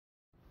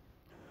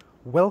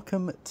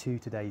Welcome to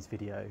today's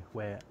video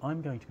where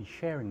I'm going to be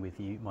sharing with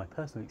you my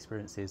personal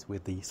experiences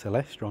with the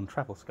Celestron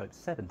Travel Scope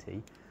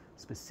 70,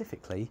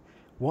 specifically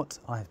what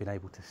I have been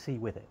able to see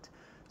with it.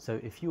 So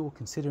if you're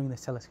considering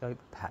this telescope,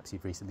 perhaps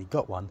you've recently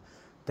got one,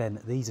 then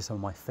these are some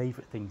of my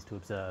favourite things to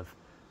observe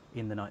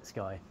in the night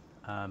sky.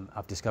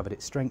 I've discovered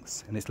its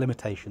strengths and its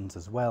limitations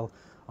as well.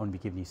 I'm going to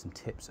be giving you some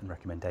tips and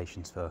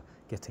recommendations for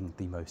getting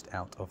the most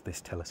out of this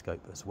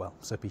telescope as well,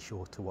 so be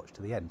sure to watch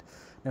to the end.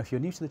 Now if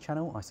you're new to the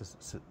channel, I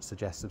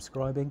suggest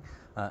subscribing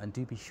and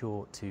do be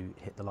sure to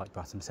hit the like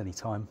button at any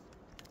time,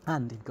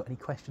 and if you've got any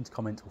questions,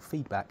 comments or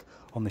feedback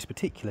on this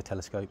particular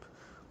telescope,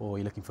 or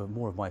you're looking for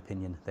more of my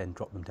opinion, then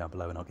drop them down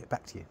below and I'll get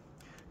back to you.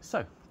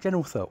 So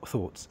general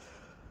thoughts,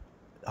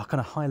 a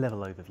kind of high level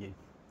overview.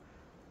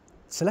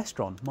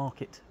 Celestron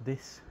market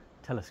this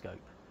telescope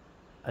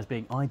as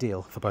being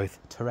ideal for both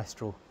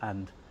terrestrial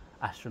and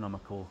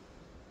astronomical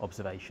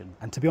observation.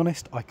 And to be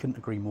honest, I couldn't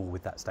agree more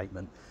with that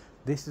statement.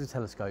 This is a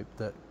telescope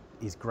that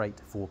is great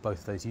for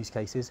both those use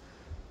cases.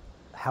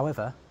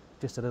 However,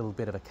 just a little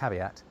bit of a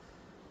caveat,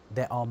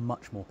 there are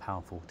much more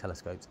powerful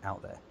telescopes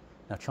out there.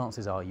 Now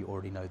chances are you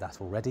already know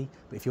that already,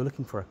 but if you're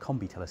looking for a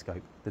combi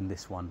telescope, then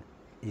this one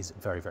is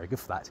very, very good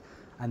for that.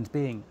 And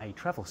being a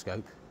travel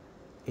scope,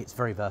 it's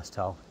very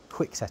versatile,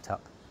 quick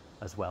setup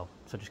as well,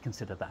 so just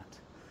consider that.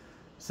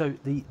 So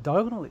the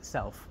diagonal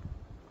itself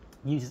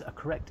uses a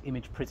correct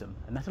image prism,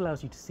 and that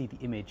allows you to see the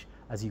image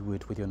as you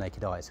would with your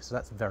naked eyes, so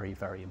that's very,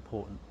 very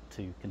important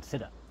to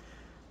consider.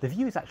 The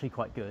view is actually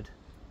quite good,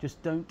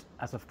 just don't,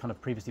 as I've kind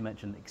of previously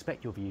mentioned,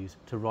 expect your views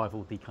to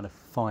rival the kind of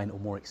fine or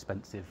more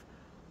expensive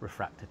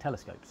refractor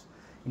telescopes.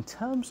 In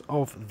terms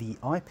of the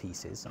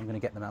eyepieces, I'm going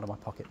to get them out of my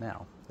pocket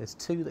now. There's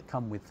two that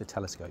come with the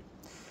telescope.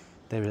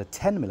 There is a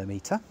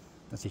 10mm,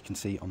 as you can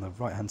see on the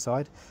right hand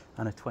side,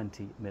 and a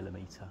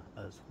 20mm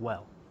as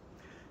well.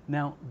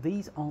 Now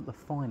these aren't the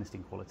finest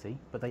in quality,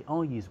 but they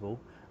are usable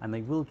and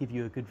they will give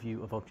you a good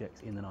view of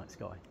objects in the night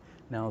sky.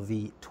 Now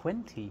the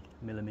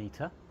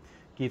 20mm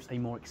gives a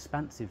more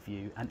expansive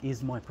view and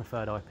is my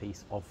preferred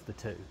eyepiece of the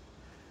two.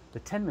 The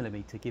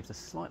 10mm gives a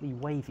slightly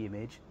wavy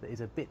image that is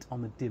a bit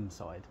on the dim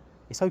side.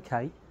 It's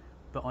okay,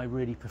 but I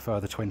really prefer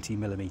the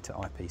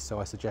 20mm eyepiece, so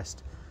I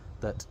suggest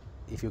that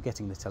if you're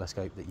getting the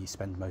telescope that you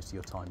spend most of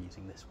your time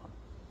using this one.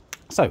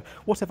 So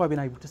what have I been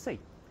able to see?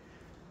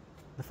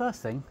 The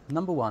first thing,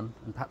 number one,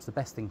 and perhaps the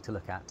best thing to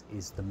look at,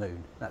 is the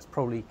moon. That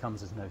probably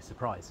comes as no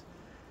surprise.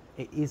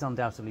 It is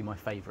undoubtedly my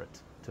favourite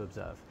to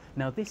observe.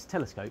 Now this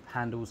telescope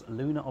handles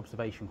lunar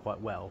observation quite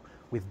well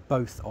with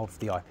both of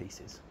the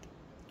eyepieces.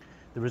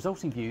 The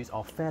resulting views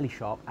are fairly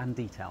sharp and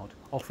detailed,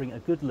 offering a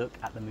good look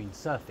at the moon's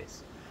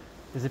surface.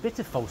 There's a bit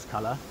of false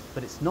colour,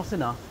 but it's not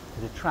enough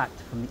to detract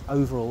from the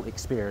overall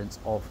experience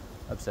of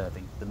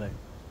observing the moon.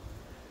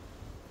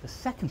 The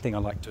second thing I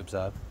like to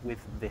observe with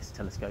this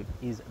telescope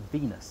is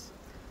Venus,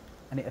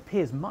 and it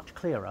appears much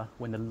clearer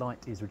when the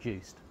light is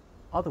reduced.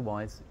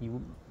 Otherwise,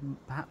 you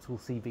perhaps will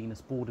see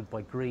Venus bordered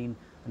by green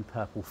and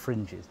purple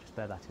fringes, just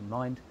bear that in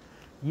mind.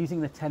 Using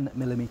the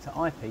 10mm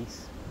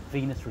eyepiece,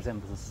 Venus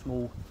resembles a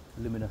small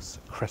luminous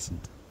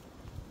crescent.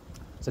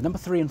 So number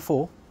 3 and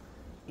 4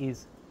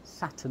 is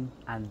Saturn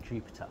and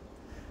Jupiter.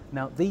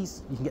 Now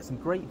these, you can get some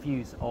great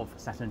views of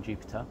Saturn and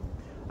Jupiter,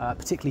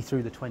 particularly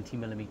through the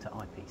 20mm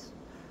eyepiece.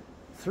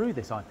 Through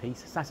this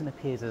eyepiece, Saturn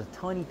appears as a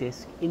tiny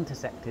disk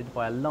intersected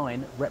by a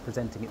line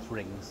representing its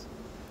rings.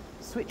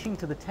 Switching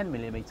to the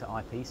 10mm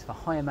eyepiece for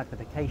higher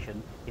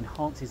magnification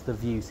enhances the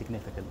view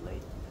significantly.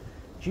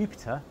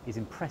 Jupiter is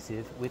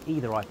impressive with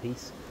either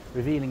eyepiece,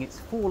 revealing its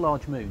 4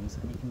 large moons,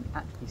 and you can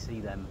actually see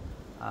them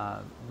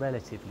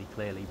relatively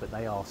clearly, but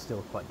they are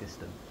still quite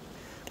distant.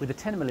 With the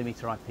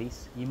 10mm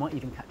eyepiece, you might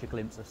even catch a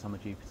glimpse of some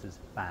of Jupiter's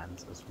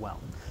bands as well.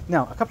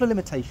 Now, a couple of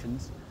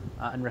limitations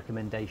and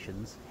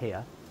recommendations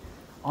here.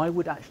 I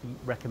would actually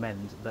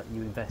recommend that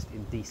you invest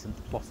in decent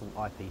Plottle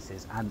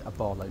eyepieces and a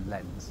Barlow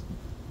lens.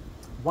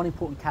 One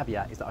important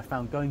caveat is that I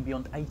found going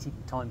beyond 80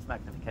 times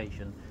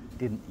magnification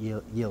didn't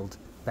yield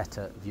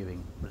better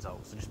viewing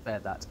results, so just bear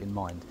that in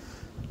mind.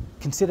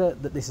 Consider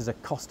that this is a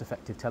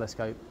cost-effective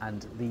telescope,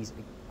 and these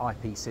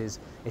eyepieces,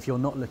 if you're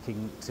not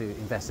looking to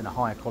invest in a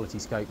higher quality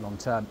scope long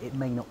term, it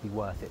may not be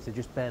worth it, so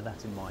just bear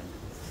that in mind.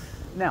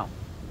 Now,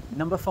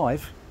 number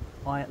 5,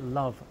 I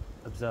love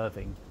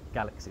observing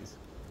galaxies.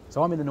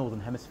 So I'm in the Northern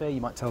Hemisphere,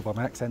 you might tell by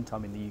my accent,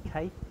 I'm in the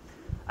UK,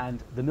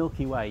 and the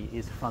Milky Way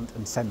is front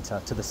and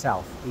centre to the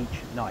south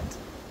each night.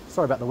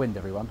 Sorry about the wind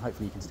everyone,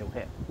 hopefully you can still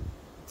hear.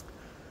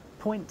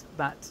 Point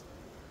the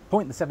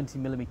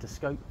 70mm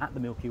scope at the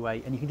Milky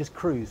Way and you can just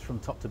cruise from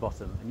top to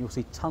bottom, and you'll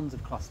see tons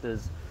of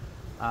clusters,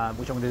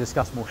 which I'm going to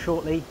discuss more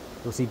shortly.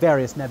 You'll see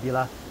various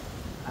nebula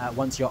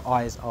once your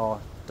eyes are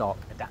dark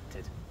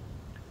adapted.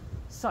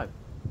 So,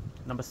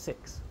 number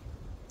 6,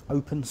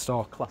 open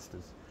star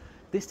clusters.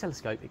 This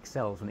telescope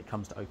excels when it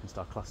comes to open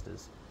star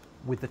clusters.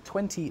 With the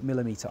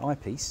 20mm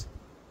eyepiece,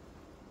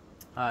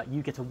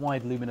 you get a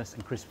wide, luminous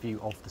and crisp view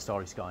of the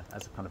starry sky,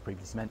 as I've kind of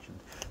previously mentioned.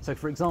 So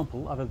for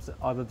example,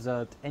 I've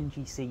observed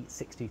NGC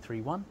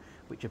 6231,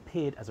 which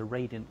appeared as a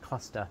radiant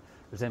cluster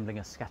resembling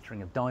a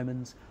scattering of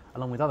diamonds,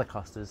 along with other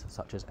clusters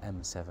such as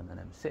M7 and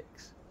M6.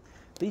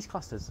 These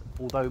clusters,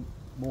 although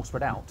more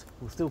spread out,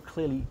 were still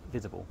clearly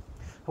visible.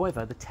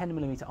 However, the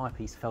 10mm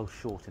eyepiece fell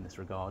short in this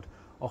regard,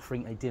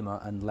 offering a dimmer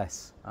and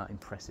less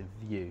impressive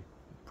view,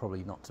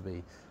 probably not to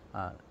be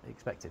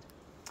expected.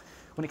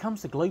 When it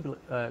comes to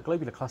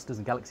globular clusters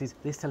and galaxies,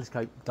 this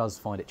telescope does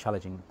find it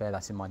challenging. Bear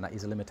that in mind, that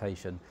is a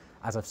limitation.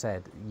 As I've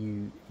said,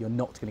 you're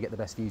not going to get the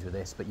best views with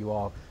this, but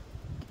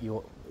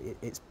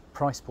its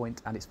price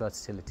point and its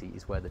versatility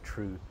is where the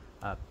true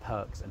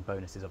perks and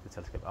bonuses of the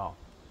telescope are.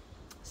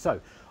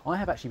 So, I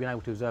have actually been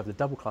able to observe the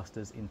double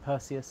clusters in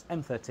Perseus,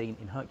 M13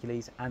 in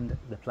Hercules and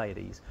the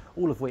Pleiades,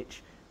 all of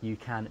which you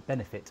can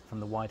benefit from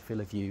the wide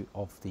field of view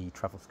of the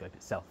travel scope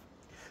itself.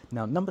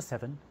 Now, number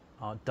 7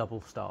 are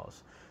double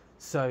stars.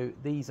 So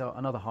these are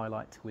another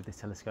highlight with this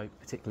telescope,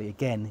 particularly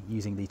again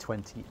using the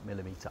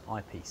 20mm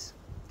eyepiece.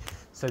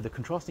 So the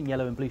contrasting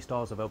yellow and blue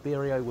stars of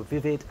Albireo were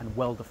vivid and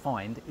well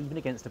defined, even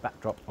against a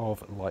backdrop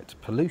of light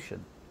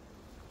pollution.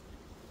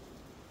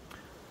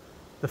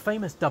 The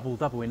famous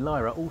double-double in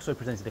Lyra also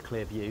presented a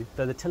clear view,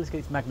 though the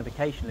telescope's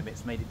magnification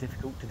limits made it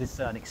difficult to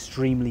discern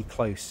extremely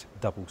close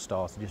double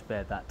stars, so just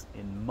bear that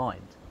in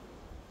mind.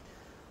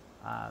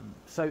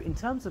 So in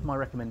terms of my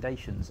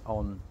recommendations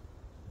on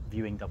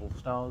viewing double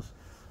stars,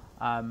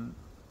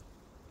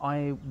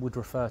 I would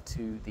refer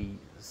to the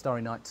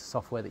Starry Night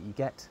software that you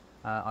get.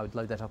 I would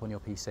load that up on your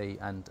PC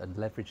and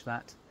leverage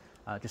that,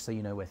 just so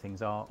you know where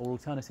things are, or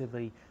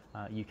alternatively,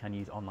 you can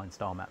use online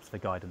star maps for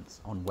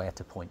guidance on where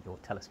to point your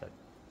telescope.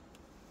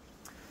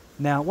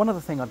 Now, one other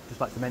thing I'd just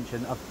like to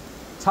mention, I've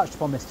touched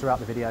upon this throughout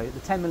the video, the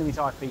 10mm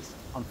eyepiece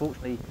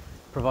unfortunately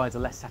provides a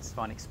less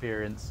satisfying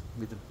experience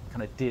with the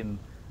kind of dim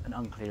and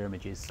unclear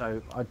images.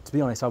 So to be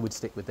honest, I would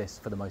stick with this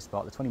for the most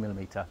part, the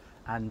 20mm,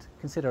 and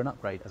consider an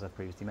upgrade, as I've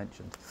previously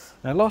mentioned.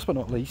 Now, last but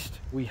not least,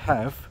 we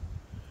have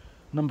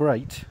number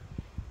 8.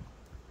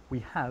 We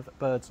have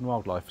birds and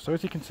wildlife. So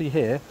as you can see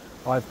here,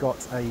 I've got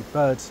a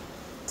bird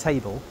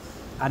table,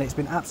 and it's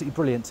been absolutely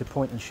brilliant to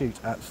point and shoot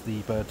at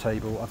the bird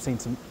table. I've seen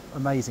some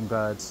amazing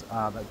birds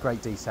at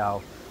great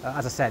detail.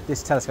 As I said,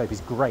 this telescope is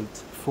great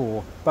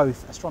for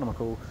both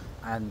astronomical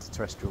and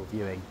terrestrial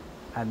viewing.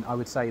 And I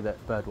would say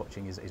that bird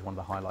watching is one of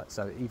the highlights.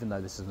 So even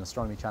though this is an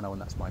astronomy channel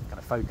and that's my kind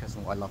of focus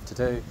and what I love to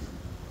do,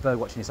 bird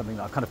watching is something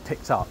that I've kind of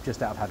picked up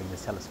just out of having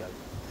this telescope.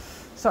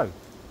 So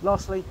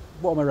lastly,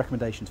 what are my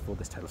recommendations for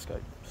this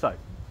telescope? So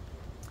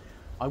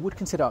I would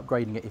consider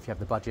upgrading it if you have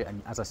the budget,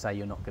 and as I say,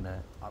 you're not going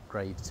to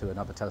upgrade to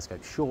another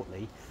telescope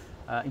shortly.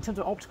 In terms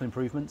of optical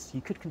improvements,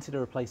 you could consider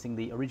replacing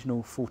the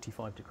original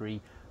 45-degree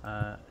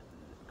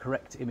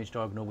correct image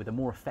diagonal with a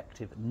more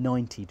effective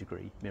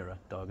 90-degree mirror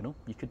diagonal.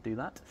 You could do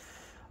that.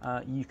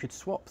 You could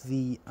swap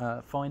the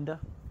finder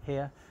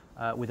here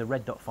with a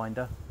red dot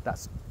finder.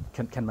 That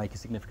can make a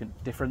significant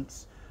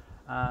difference.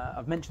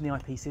 I've mentioned the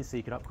eyepieces, so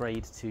you could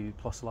upgrade to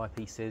Plössl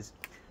eyepieces.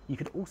 You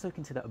could also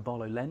consider a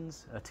Barlow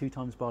lens. A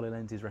 2x Barlow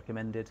lens is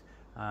recommended,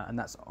 and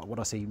that's what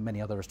I see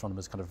many other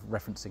astronomers kind of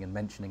referencing and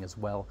mentioning as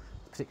well,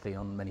 particularly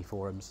on many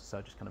forums, so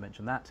I just kind of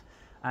mention that.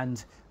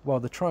 And while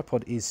the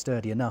tripod is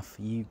sturdy enough,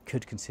 you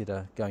could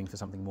consider going for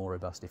something more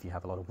robust if you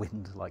have a lot of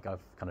wind, like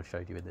I've kind of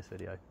showed you in this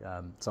video.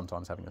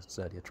 Sometimes having a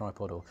sturdier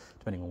tripod, or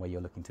depending on where you're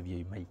looking to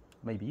view,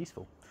 may be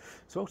useful.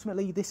 So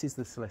ultimately, this is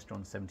the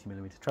Celestron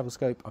 70mm travel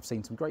scope. I've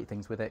seen some great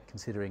things with it,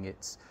 considering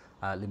its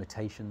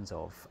limitations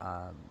of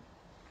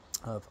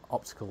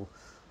optical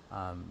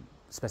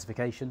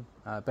specification.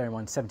 Bear in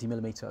mind,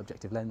 70mm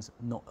objective lens,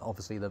 not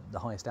obviously the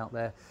highest out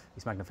there.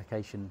 Its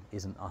magnification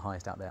isn't the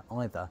highest out there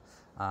either,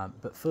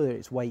 but for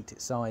its weight,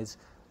 its size,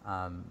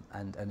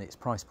 and its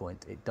price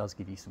point, it does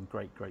give you some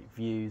great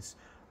views.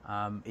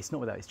 It's not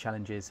without its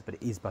challenges, but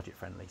it is budget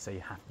friendly, so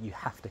you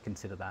have to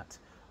consider that.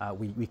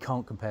 We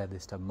can't compare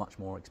this to much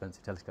more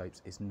expensive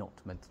telescopes. It's not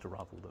meant to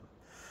rival them.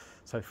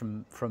 So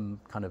from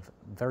kind of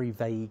very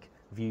vague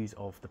views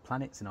of the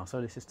planets in our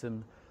solar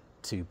system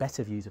to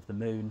better views of the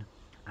moon,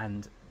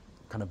 and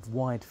kind of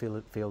wide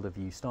field of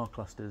view star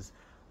clusters,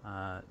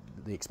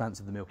 the expanse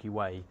of the Milky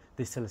Way,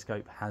 this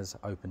telescope has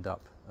opened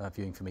up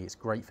viewing for me. It's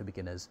great for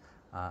beginners,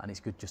 and it's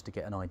good just to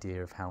get an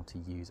idea of how to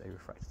use a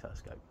refractor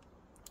telescope.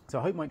 So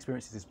I hope my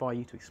experiences inspire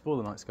you to explore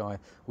the night sky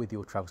with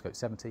your Travel Scope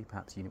 70.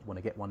 Perhaps you want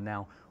to get one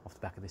now off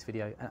the back of this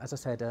video. And as I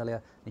said earlier,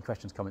 any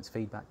questions, comments,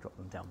 feedback, drop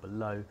them down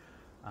below.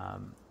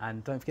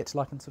 And don't forget to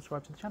like and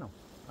subscribe to the channel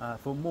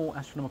for more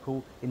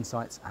astronomical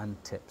insights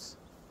and tips.